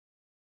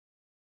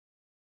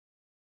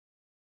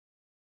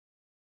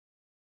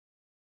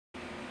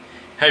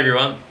Hey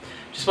everyone,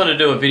 just wanted to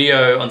do a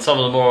video on some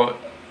of the more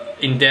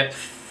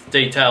in-depth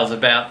details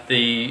about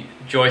the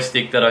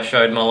joystick that I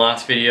showed in my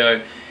last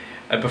video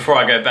before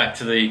I go back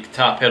to the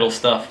guitar pedal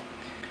stuff.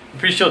 I'm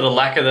pretty sure the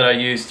lacquer that I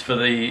used for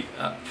the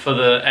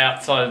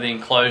outside of the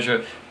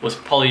enclosure was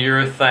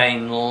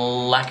polyurethane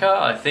lacquer,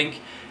 I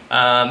think.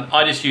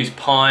 I just used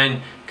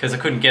pine because I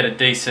couldn't get a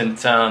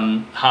decent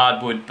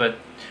hardwood, but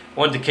I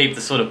wanted to keep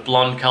the sort of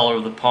blonde colour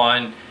of the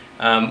pine,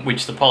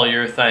 which the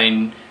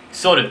polyurethane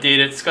sort of did.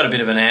 It's got a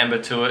bit of an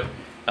amber to it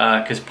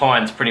because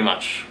pine's pretty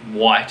much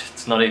white.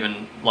 It's not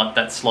even like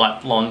that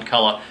slight blonde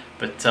colour,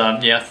 but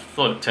yeah, I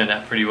thought it turned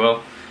out pretty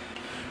well.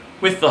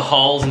 With the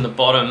holes in the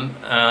bottom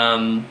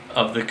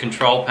of the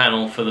control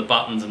panel for the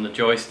buttons and the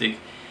joystick,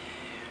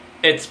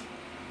 it's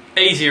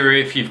easier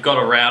if you've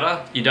got a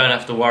router. You don't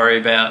have to worry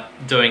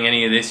about doing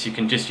any of this. You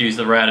can just use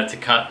the router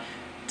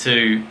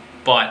to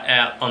bite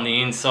out on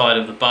the inside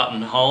of the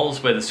button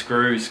holes where the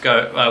screws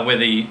go, where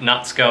the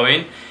nuts go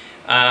in.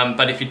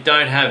 But if you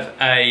don't have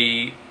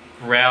a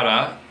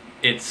router,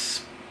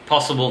 it's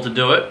possible to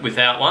do it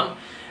without one.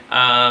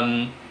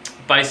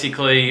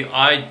 Basically,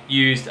 I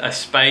used a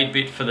spade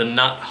bit for the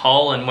nut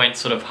hole and went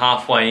sort of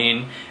halfway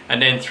in,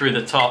 and then through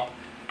the top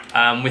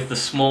with the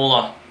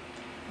smaller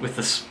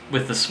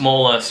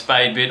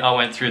spade bit, I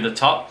went through the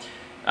top,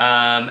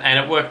 and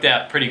it worked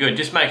out pretty good.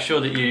 Just make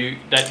sure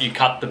that you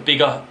cut the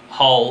bigger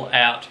hole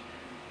out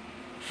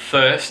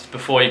first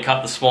before you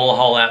cut the smaller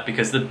hole out,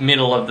 because the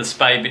middle of the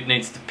spade bit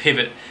needs to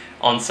pivot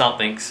on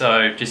something.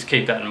 So just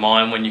keep that in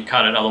mind when you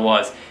cut it.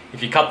 Otherwise,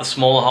 if you cut the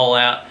smaller hole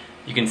out,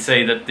 you can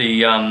see that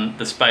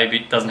the spade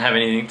bit doesn't have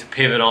anything to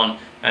pivot on,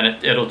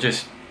 and it'll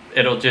just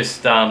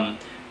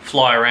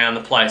fly around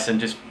the place and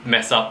just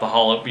mess up the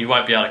hole. You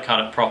won't be able to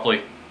cut it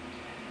properly.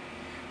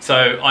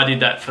 So I did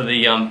that for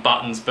the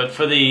buttons, but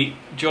for the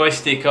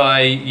joystick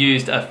I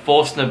used a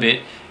Forstner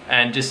bit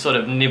and just sort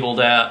of nibbled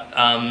out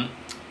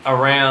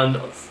around.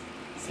 Let's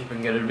see if I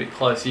can get it a bit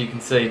closer. You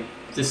can see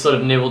just sort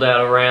of nibbled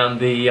out around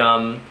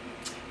the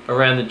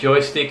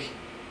joystick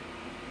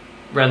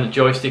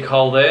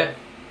hole there.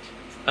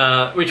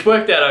 Which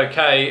worked out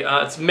okay.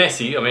 It's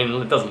messy. I mean,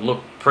 it doesn't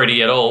look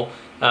pretty at all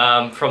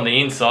from the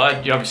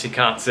inside. You obviously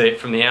can't see it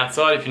from the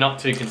outside. If you're not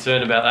too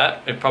concerned about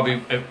that, it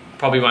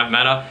probably won't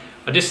matter.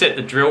 I just set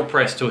the drill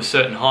press to a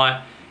certain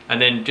height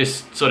and then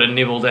just sort of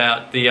nibbled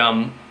out the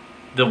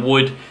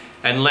wood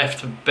and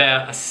left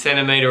about a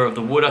centimetre of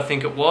the wood, I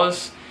think it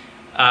was,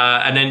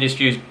 and then just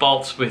used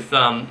bolts with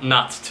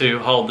nuts to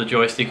hold the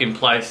joystick in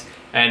place,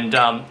 and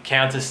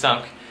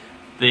countersunk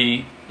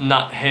the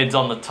nut heads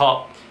on the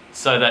top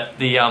so that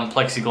the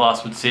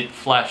plexiglass would sit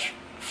flush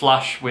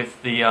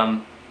with the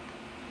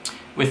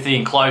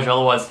enclosure.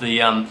 Otherwise,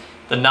 the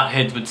nut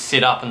heads would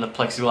sit up and the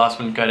plexiglass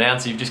wouldn't go down.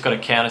 So you've just got to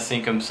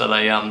countersink them so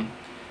they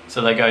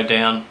go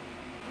down.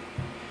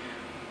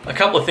 A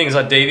couple of things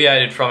I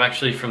deviated from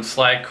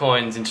Slag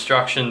Coin's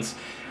instructions.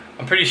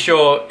 I'm pretty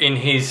sure in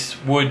his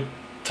wood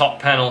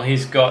top panel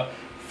he's got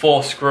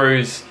 4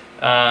 screws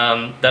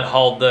that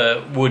hold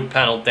the wood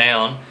panel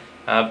down.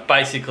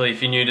 Basically,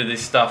 if you're new to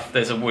this stuff,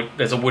 there's a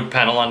wood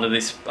panel under the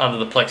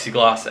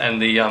plexiglass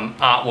and the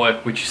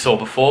artwork which you saw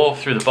before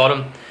through the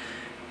bottom.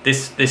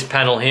 This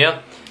panel here,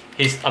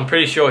 I'm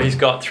pretty sure he's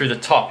got through the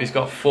top, he's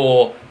got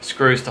 4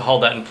 screws to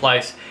hold that in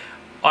place.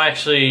 I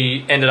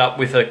actually ended up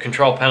with a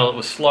control panel that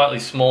was slightly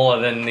smaller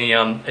than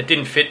it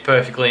didn't fit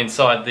perfectly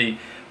inside the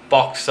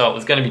box, so it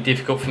was going to be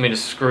difficult for me to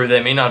screw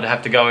them in. I'd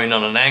have to go in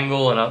on an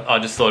angle, and I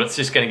just thought it's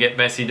just going to get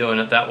messy doing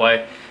it that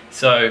way.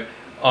 So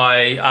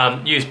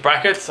I used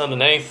brackets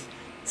underneath.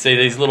 See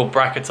these little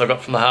brackets I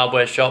got from the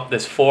hardware shop?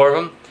 There's 4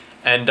 of them,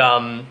 and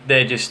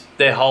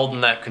they're holding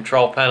that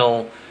control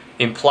panel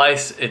in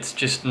place. It's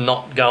just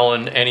not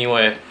going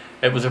anywhere.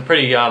 It was a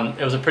pretty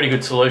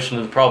good solution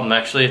to the problem,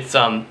 actually. It's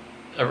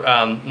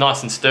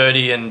nice and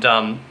sturdy and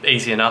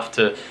easy enough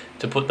to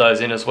put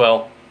those in as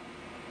well.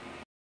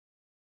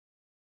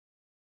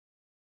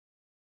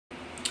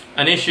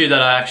 An issue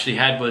that I actually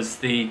had was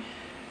the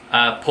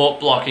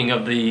port blocking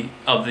of the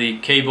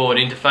keyboard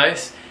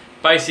interface.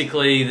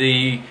 Basically,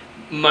 the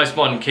most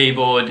modern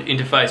keyboard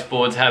interface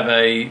boards have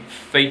a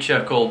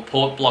feature called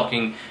port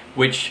blocking,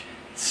 which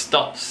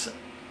stops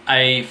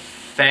a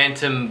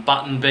phantom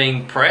button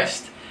being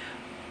pressed.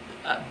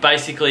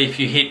 Basically, if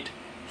you hit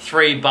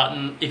 2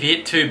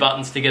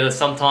 buttons together,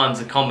 sometimes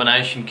the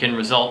combination can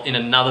result in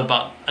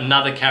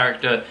another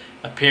character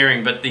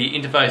appearing, but the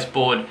interface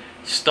board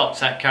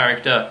stops that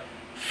character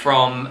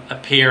from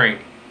appearing.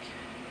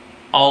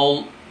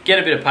 I'll get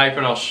a bit of paper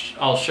and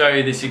I'll show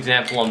you this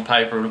example on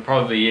paper. It'll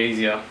probably be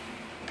easier.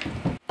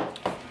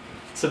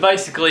 So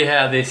basically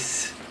how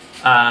this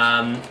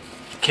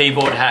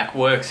keyboard hack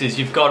works is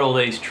you've got all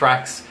these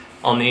tracks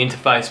on the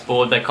interface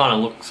board. They kind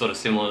of look sort of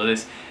similar to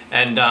this,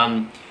 and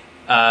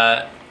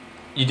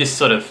you just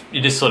sort of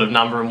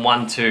number them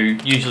 1 to,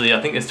 usually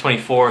I think there's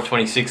 24 or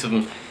 26 of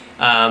them.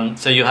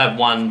 So you'll have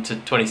 1 to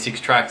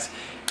 26 tracks,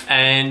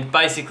 and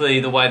basically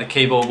the way the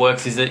keyboard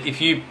works is that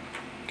if you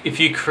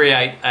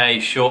create a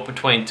short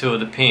between 2 of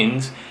the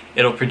pins,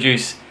 it'll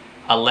produce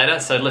a letter.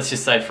 So let's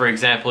just say, for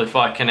example, if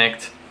I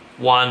connect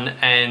 1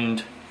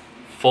 and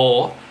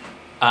 4,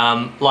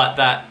 like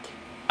that.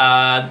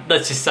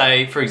 Let's just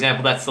say, for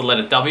example, that's the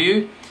letter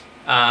W.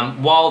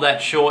 While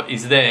that short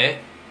is there,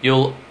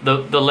 the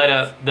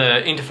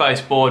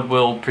interface board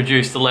will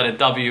produce the letter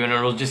W, and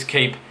it'll just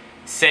keep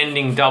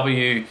sending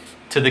W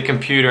to the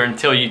computer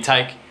until you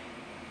take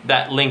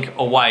that link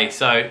away.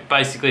 So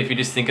basically, if you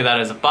just think of that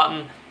as a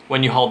button,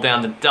 when you hold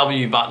down the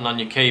W button on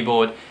your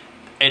keyboard,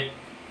 it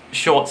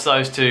shorts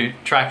those two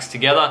tracks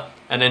together,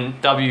 and then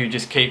W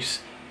just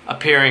keeps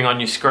appearing on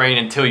your screen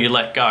until you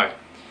let go.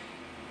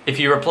 If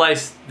you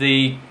replace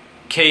the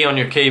key on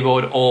your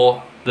keyboard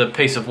or the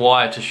piece of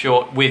wire to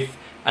short with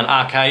an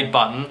arcade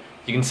button,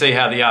 you can see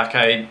how the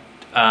arcade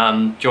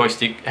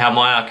joystick, how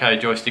my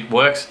arcade joystick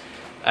works,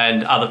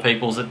 and other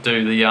people's that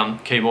do the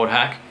keyboard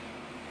hack.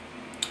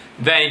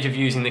 Advantage of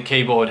using the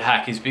keyboard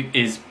hack is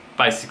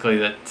basically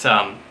that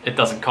it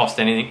doesn't cost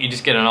anything. You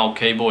just get an old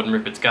keyboard and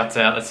rip its guts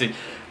out. That's the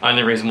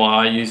only reason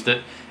why I used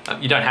it.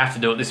 You don't have to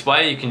do it this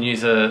way. You can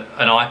use an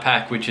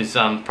iPack, which is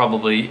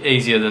probably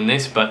easier than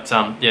this, but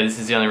yeah, this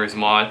is the only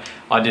reason why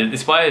I did it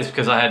this way, is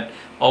because I had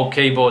old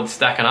keyboards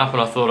stacking up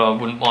and I thought I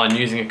wouldn't mind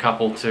using a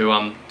couple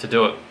to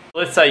do it.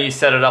 Let's say you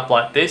set it up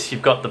like this.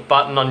 You've got the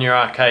button on your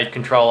arcade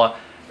controller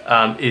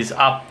is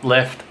up,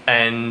 left,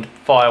 and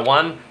fire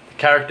 1. The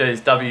character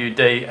is W,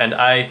 D, and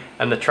A,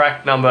 and the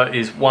track number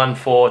is 1,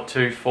 4,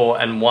 2, 4,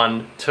 and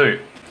 1, 2.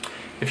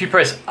 If you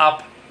press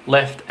up,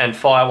 left, and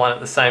fire 1 at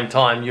the same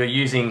time, you're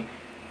using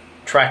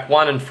track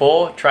 1 and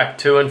 4, track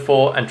 2 and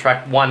 4, and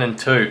track 1 and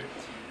 2.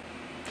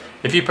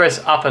 If you press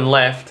up and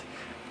left,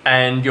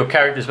 and your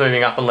character's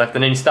moving up and left,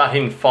 and then you start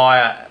hitting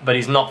fire, but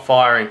he's not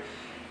firing,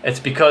 it's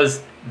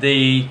because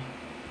the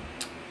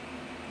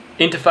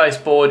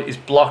interface board is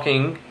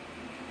blocking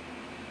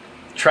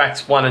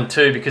tracks 1 and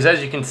 2, because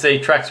as you can see,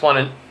 tracks 1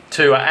 and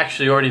 2 are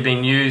actually already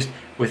being used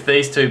with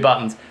these two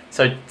buttons.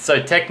 So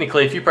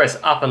technically, if you press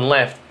up and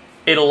left,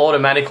 it'll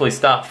automatically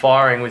start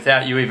firing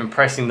without you even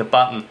pressing the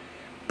button.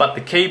 But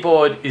the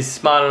keyboard is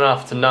smart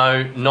enough to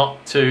know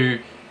not to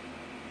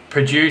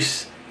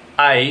produce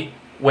A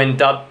when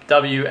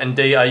W and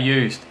D are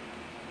used.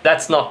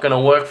 That's not going to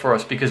work for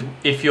us, because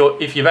if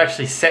you've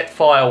actually set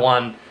fire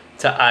 1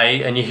 to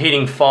A and you're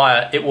hitting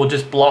fire, it will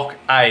just block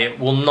A. It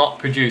will not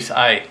produce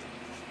A.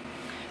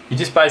 You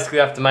just basically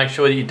have to make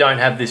sure that you don't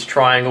have this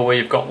triangle where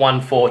you've got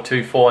 1, 4,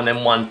 2, 4, and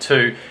then 1,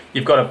 2.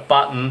 You've got a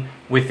button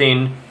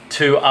within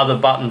two other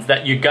buttons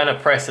that you're going to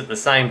press at the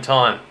same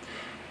time.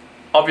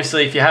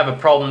 Obviously, if you have a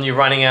problem, you're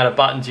running out of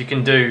buttons, you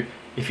can do,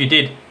 if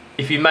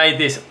you made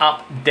this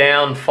up,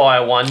 down,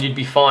 fire 1, you'd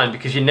be fine,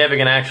 because you're never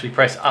going to actually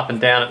press up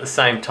and down at the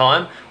same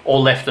time, or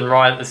left and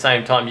right at the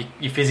same time.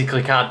 You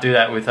physically can't do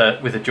that with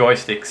a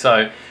joystick.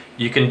 So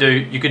you could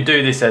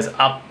do this as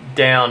up,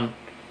 down,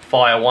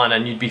 fire 1,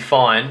 and you'd be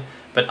fine.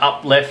 But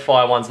up, left,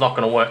 fire 1's not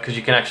going to work, because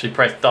you can actually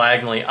press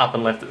diagonally up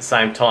and left at the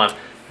same time,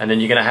 and then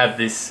you're going to have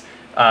this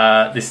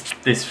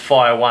this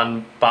fire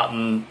 1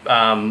 button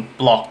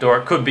blocked, or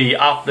it could be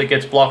up that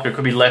gets blocked, or it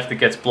could be left that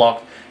gets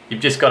blocked. You've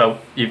just got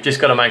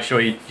to make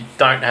sure you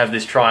don't have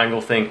this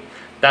triangle thing.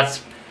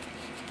 That's,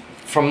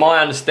 from my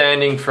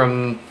understanding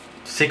from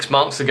 6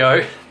 months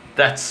ago,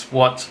 that's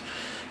what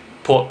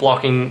port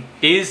blocking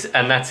is,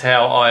 and that's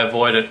how I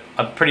avoid it.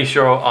 I'm pretty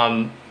sure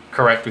I'm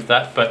correct with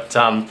that, but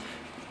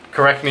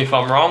correct me if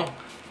I'm wrong,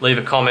 leave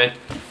a comment,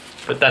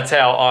 but that's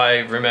how I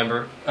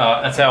remember,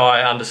 that's how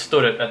I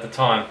understood it at the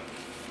time.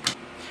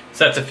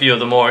 So that's a few of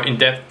the more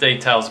in-depth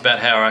details about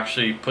how I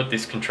actually put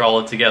this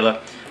controller together.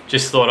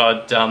 Just thought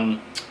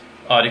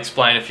I'd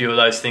explain a few of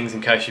those things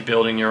in case you're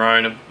building your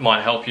own. It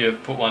might help you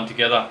put one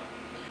together.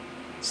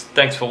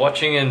 Thanks for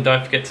watching, and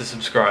don't forget to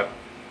subscribe.